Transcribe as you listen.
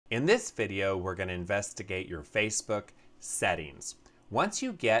In this video, we're going to investigate your Facebook settings. Once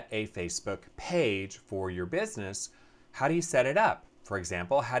you get a Facebook page for your business, how do you set it up? For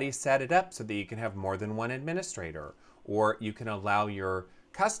example, how do you set it up so that you can have more than one administrator, or you can allow your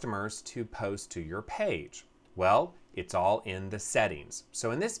customers to post to your page? Well, it's all in the settings.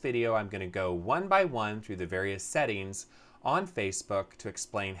 So in this video, I'm going to go one by one through the various settings on Facebook to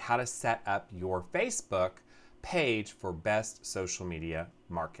explain how to set up your Facebook page for best social media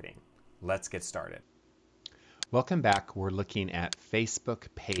marketing. Let's get started. Welcome back. We're looking at Facebook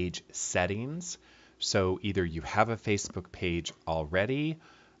page settings. So either you have a Facebook page already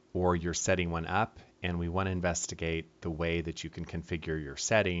or you're setting one up, and we want to investigate the way that you can configure your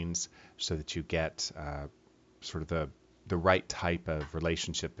settings so that you get sort of the right type of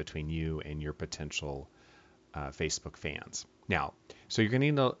relationship between you and your potential Facebook fans. Now, so you're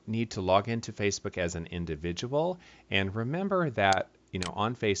going to need to log into Facebook as an individual, and remember that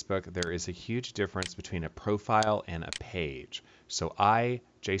on Facebook there is a huge difference between a profile and a page. So I,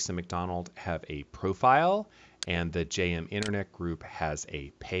 Jason McDonald, have a profile, and the JM Internet Group has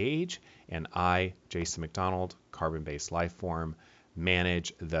a page, and I, Jason McDonald, Carbon-Based Lifeform,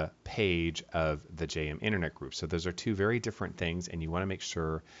 manage the page of the JM Internet Group. So those are two very different things, and you want to make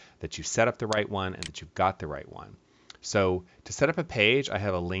sure that you set up the right one and that you've got the right one. So to set up a page, I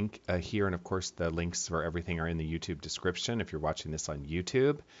have a link here, and of course the links for everything are in the YouTube description if you're watching this on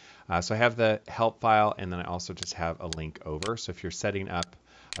YouTube. So I have the help file, and then I also just have a link over. So if you're setting up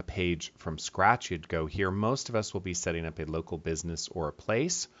a page from scratch, you'd go here. Most of us will be setting up a local business or a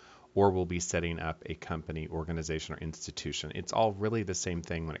place, or we'll be setting up a company, organization, or institution. It's all really the same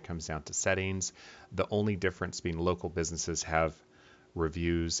thing when it comes down to settings. The only difference being local businesses have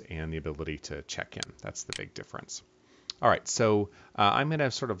reviews and the ability to check in. That's the big difference. All right, so I'm going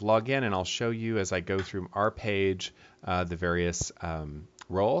to sort of log in, and I'll show you as I go through our page the various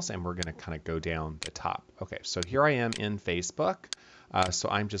roles, and we're going to kind of go down the top. Okay, so here I am in Facebook. So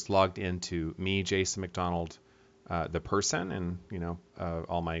I'm just logged into me, Jason McDonald, the person, and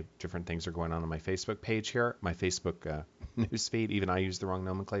all my different things are going on my Facebook page here, my Facebook newsfeed. Even I use the wrong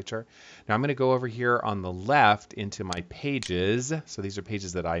nomenclature. Now I'm going to go over here on the left into my pages. So these are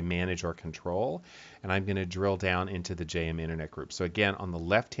pages that I manage or control, and I'm going to drill down into the JM Internet Group. So again, on the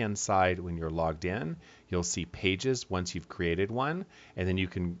left-hand side, when you're logged in, you'll see pages once you've created one, and then you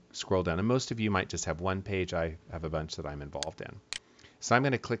can scroll down. And most of you might just have one page. I have a bunch that I'm involved in. So I'm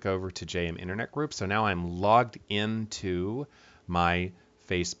going to click over to JM Internet Group. So now I'm logged into my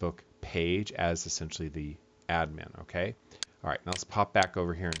Facebook page as essentially the admin, okay? All right, now let's pop back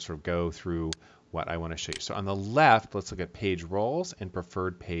over here and sort of go through what I want to show you. So on the left, let's look at page roles and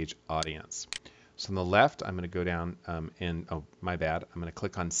preferred page audience. So on the left, I'm going to go down oh, my bad. I'm going to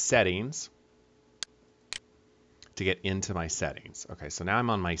click on settings to get into my settings. Okay, so now I'm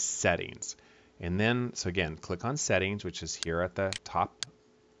on my settings. And then, so again, click on settings, which is here at the top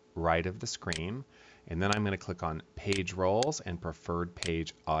right of the screen. And then I'm going to click on page roles and preferred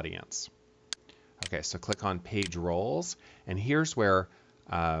page audience. Okay, so click on page roles. And here's where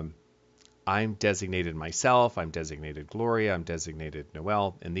I'm designated myself, I'm designated Gloria, I'm designated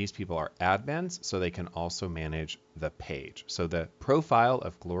Noel, and these people are admins, so they can also manage the page. So the profile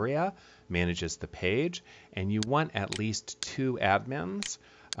of Gloria manages the page, and you want at least 2 admins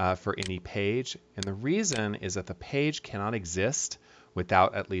for any page. And the reason is that the page cannot exist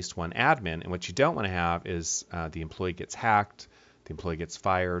without at least one admin. And what you don't want to have is the employee gets hacked, the employee gets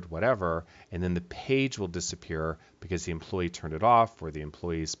fired, whatever, and then the page will disappear because the employee turned it off or the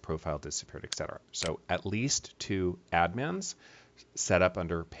employee's profile disappeared, etc. So at least 2 admins set up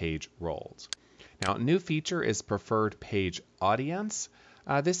under page roles. Now, a new feature is preferred page audience.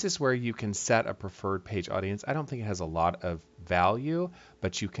 This is where you can set a preferred page audience. I don't think it has a lot of value,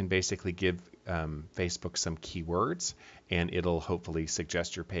 but you can basically give Facebook some keywords, and it'll hopefully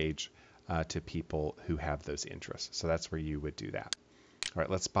suggest your page to people who have those interests. So that's where you would do that. All right,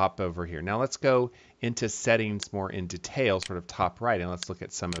 let's pop over here. Now let's go into settings more in detail, sort of top right, and let's look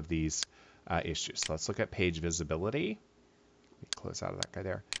at some of these issues. So let's look at page visibility. Let me close out of that guy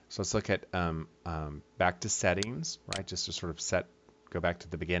there. So let's look at back to settings, right? Just to sort of go back to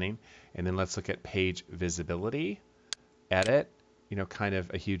the beginning. And then let's look at page visibility, edit, kind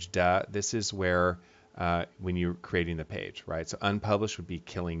of a huge duh. This is where when you're creating the page, right? So unpublished would be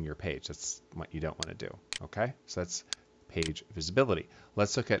killing your page. That's what you don't want to do, okay? So that's page visibility.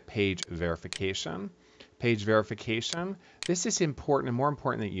 Let's look at page verification. Page verification, this is important and more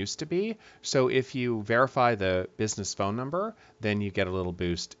important than it used to be. So if you verify the business phone number, then you get a little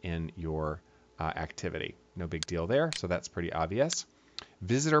boost in your activity. No big deal there, so that's pretty obvious.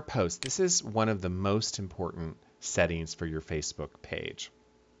 Visitor post, this is one of the most important settings for your Facebook page.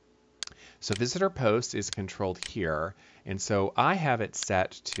 So visitor post is controlled here. And so I have it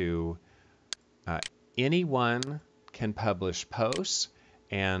set to anyone can publish posts,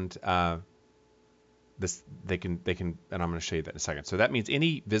 and they can, and I'm going to show you that in a second. So that means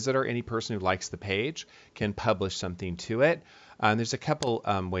any visitor, any person who likes the page can publish something to it. And there's a couple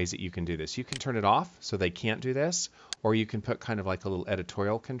ways that you can do this. You can turn it off so they can't do this, or you can put kind of like a little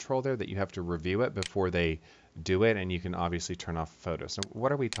editorial control there that you have to review it before they do it, and you can obviously turn off photos. So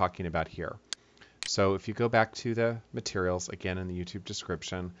what are we talking about here? So if you go back to the materials, again in the YouTube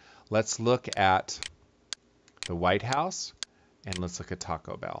description, let's look at the White House and let's look at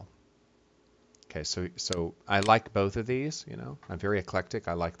Taco Bell. Okay, so I like both of these, you know. I'm very eclectic.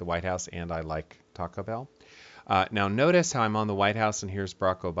 I like the White House and I like Taco Bell. Now notice how I'm on the White House and here's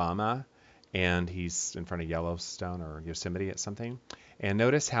Barack Obama and he's in front of Yellowstone or Yosemite at something. And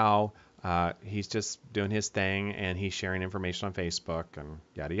notice how he's just doing his thing and he's sharing information on Facebook and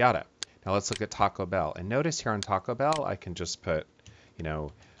yada yada. Now let's look at Taco Bell. And notice here on Taco Bell, I can just put, you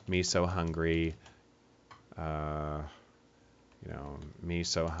know, me so hungry, me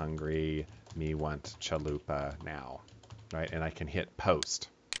so hungry, me want chalupa now, right? And I can hit post.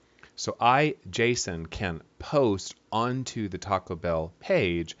 So I, Jason, can post onto the Taco Bell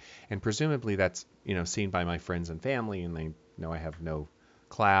page, and presumably that's, you know, seen by my friends and family, and they know I have no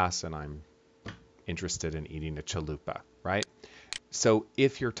class and I'm interested in eating a chalupa, right? So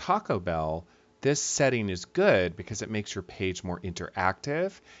if you're Taco Bell, this setting is good because it makes your page more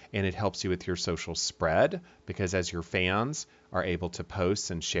interactive and it helps you with your social spread, because as your fans are able to post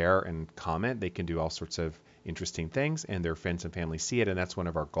and share and comment, they can do all sorts of interesting things and their friends and family see it. And that's one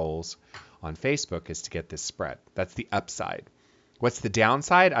of our goals on Facebook, is to get this spread. That's the upside. What's the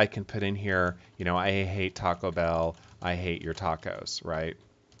downside? I can put in here, you know, I hate Taco Bell. I hate your tacos, right?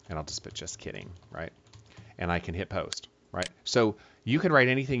 And I'll just put just kidding, right? And I can hit post, right? So you can write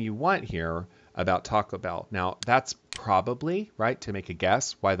anything you want here about Taco Bell. Now, that's probably, right, to make a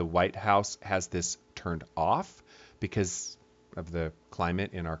guess, why the White House has this turned off, because of the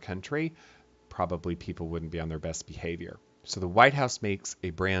climate in our country. Probably people wouldn't be on their best behavior. So the White House makes a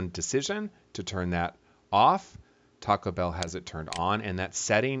brand decision to turn that off. Taco Bell has it turned on, and that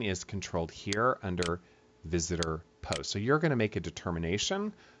setting is controlled here under visitor post. So you're going to make a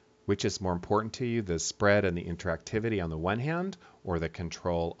determination which is more important to you, the spread and the interactivity on the one hand, or the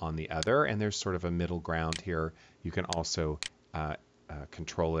control on the other. And there's sort of a middle ground here. You can also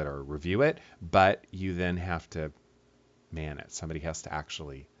control it or review it, but you then have to man it. Somebody has to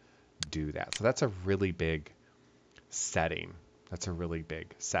actually do that. So that's a really big setting. That's a really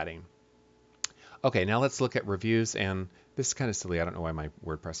big setting. Okay, now let's look at reviews. And this is kind of silly. I don't know why my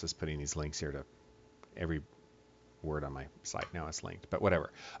WordPress is putting these links here to every word on my site. Now it's linked, but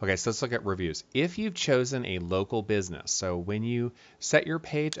whatever. Okay, so let's look at reviews. If you've chosen a local business, so when you set your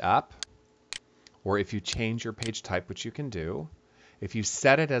page up, or if you change your page type, which you can do, if you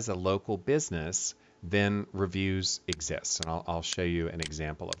set it as a local business, then reviews exist. And I'll show you an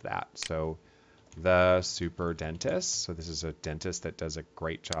example of that. So the Super Dentist. So this is a dentist that does a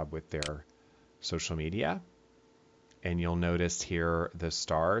great job with their social media. And you'll notice here the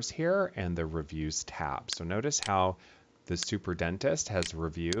stars here and the reviews tab. So notice how the Super Dentist has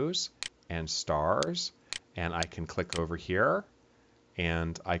reviews and stars. And I can click over here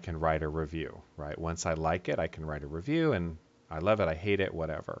and I can write a review, right? Once I like it, I can write a review, and I love it, I hate it,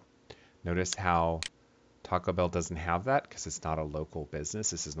 whatever. Notice how Taco Bell doesn't have that because it's not a local business.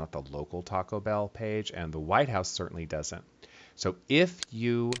 This is not the local Taco Bell page, and the White House certainly doesn't. So if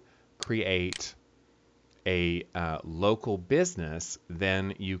you create a local business,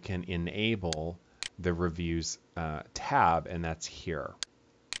 then you can enable the reviews tab, and that's here.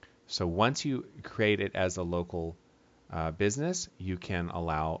 So once you create it as a local business, you can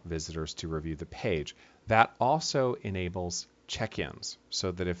allow visitors to review the page. That also enables check-ins,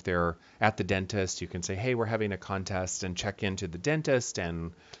 so that if they're at the dentist, you can say, hey, we're having a contest, and check into the dentist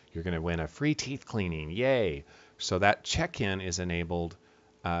and you're going to win a free teeth cleaning, yay. So that check-in is enabled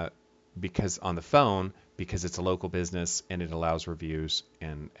because on the phone, because it's a local business, and it allows reviews,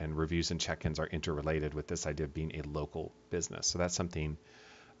 and reviews and check-ins are interrelated with this idea of being a local business. So that's something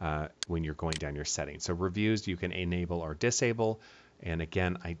when you're going down your settings. So reviews you can enable or disable, and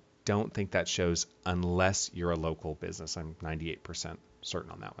again, I don't think that shows unless you're a local business. I'm 98%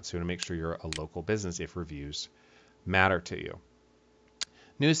 certain on that one. So you want to make sure you're a local business if reviews matter to you.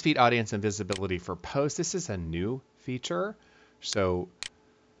 Newsfeed audience and visibility for posts. This is a new feature. So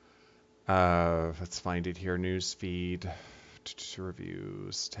let's find it here. Newsfeed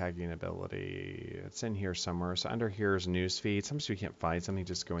reviews, tagging ability. It's in here somewhere. So under here is newsfeed. Sometimes we can't find something,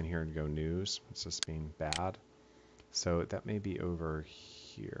 just go in here and go news. It's just being bad. So that may be over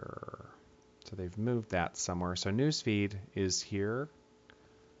here. So they've moved that somewhere. So newsfeed is here.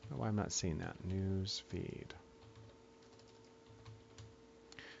 Oh, I'm not seeing that. Newsfeed.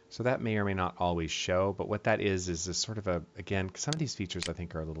 So that may or may not always show, but what that is this sort of a, again, some of these features I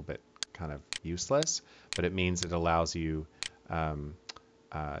think are a little bit kind of useless, but it means it allows you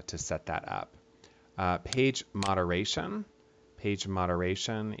to set that up. Page moderation. Page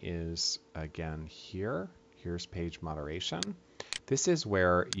moderation is, again, here. Here's page moderation. This is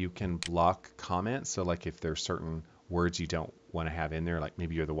where you can block comments. So like if there's certain words you don't want to have in there, like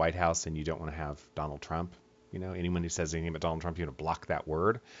maybe you're the White House and you don't want to have Donald Trump. You know, anyone who says anything about Donald Trump, you want to block that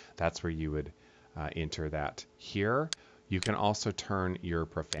word. That's where you would enter that here. You can also turn your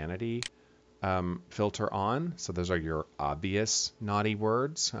profanity filter on. So those are your obvious naughty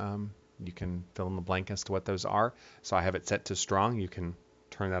words. You can fill in the blank as to what those are. So I have it set to strong. You can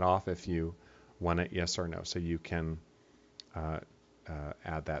turn that off if you want it, yes or no. So you can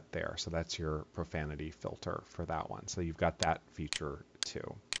add that there. So that's your profanity filter for that one. So you've got that feature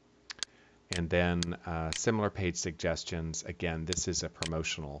too. And then similar page suggestions. Again, this is a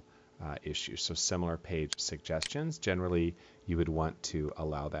promotional issue. So similar page suggestions, generally you would want to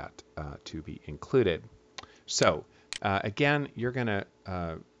allow that to be included. So again, you're going to,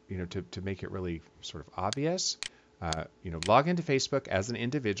 to make it really sort of obvious, log into Facebook as an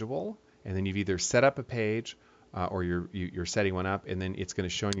individual, and then you've either set up a page or you're setting one up, and then it's going to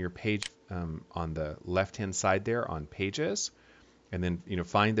show in your page on the left-hand side there on pages. And then,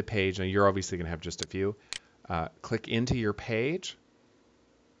 find the page. Now, you're obviously going to have just a few. Click into your page.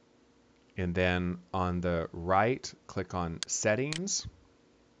 And then on the right, click on Settings.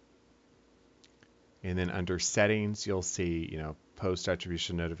 And then under Settings, you'll see, Post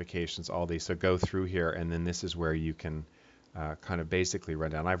Attribution Notifications, all these. So go through here, and then this is where you can kind of basically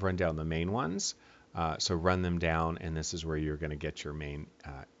run down. I've run down the main ones. So run them down, and this is where you're going to get your main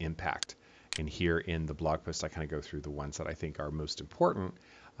impact. And here in the blog post, I kind of go through the ones that I think are most important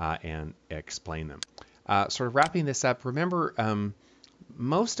and explain them. Sort of wrapping this up, remember,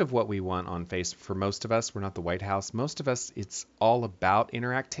 most of what we want on Facebook, for most of us, we're not the White House, most of us, it's all about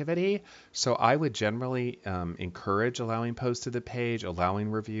interactivity. So I would generally encourage allowing posts to the page,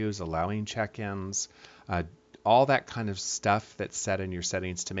 allowing reviews, allowing check-ins, all that kind of stuff that's set in your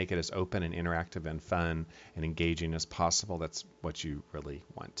settings to make it as open and interactive and fun and engaging as possible. That's what you really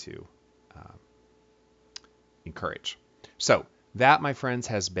want to encourage. So that, my friends,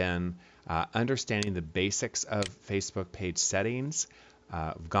 has been understanding the basics of Facebook page settings.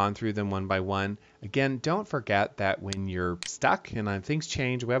 I've gone through them one by one. Again, don't forget that when you're stuck and things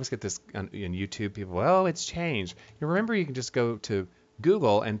change, we always get this on YouTube, people, oh, it's changed. Remember, you can just go to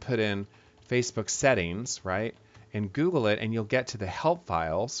Google and put in Facebook settings, right? And Google it, and you'll get to the help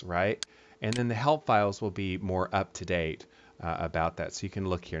files, right? And then the help files will be more up to date about that. So you can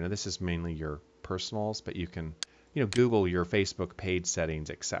look here. Now, this is mainly your personals, but you can, Google your Facebook page settings,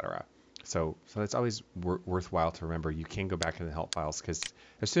 etc. So it's always worthwhile to remember. You can go back into the help files because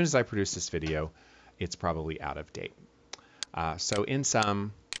as soon as I produce this video, it's probably out of date. So in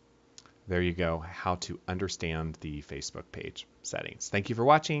sum, there you go, how to understand the Facebook page settings. Thank you for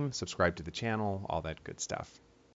watching. Subscribe to the channel, all that good stuff.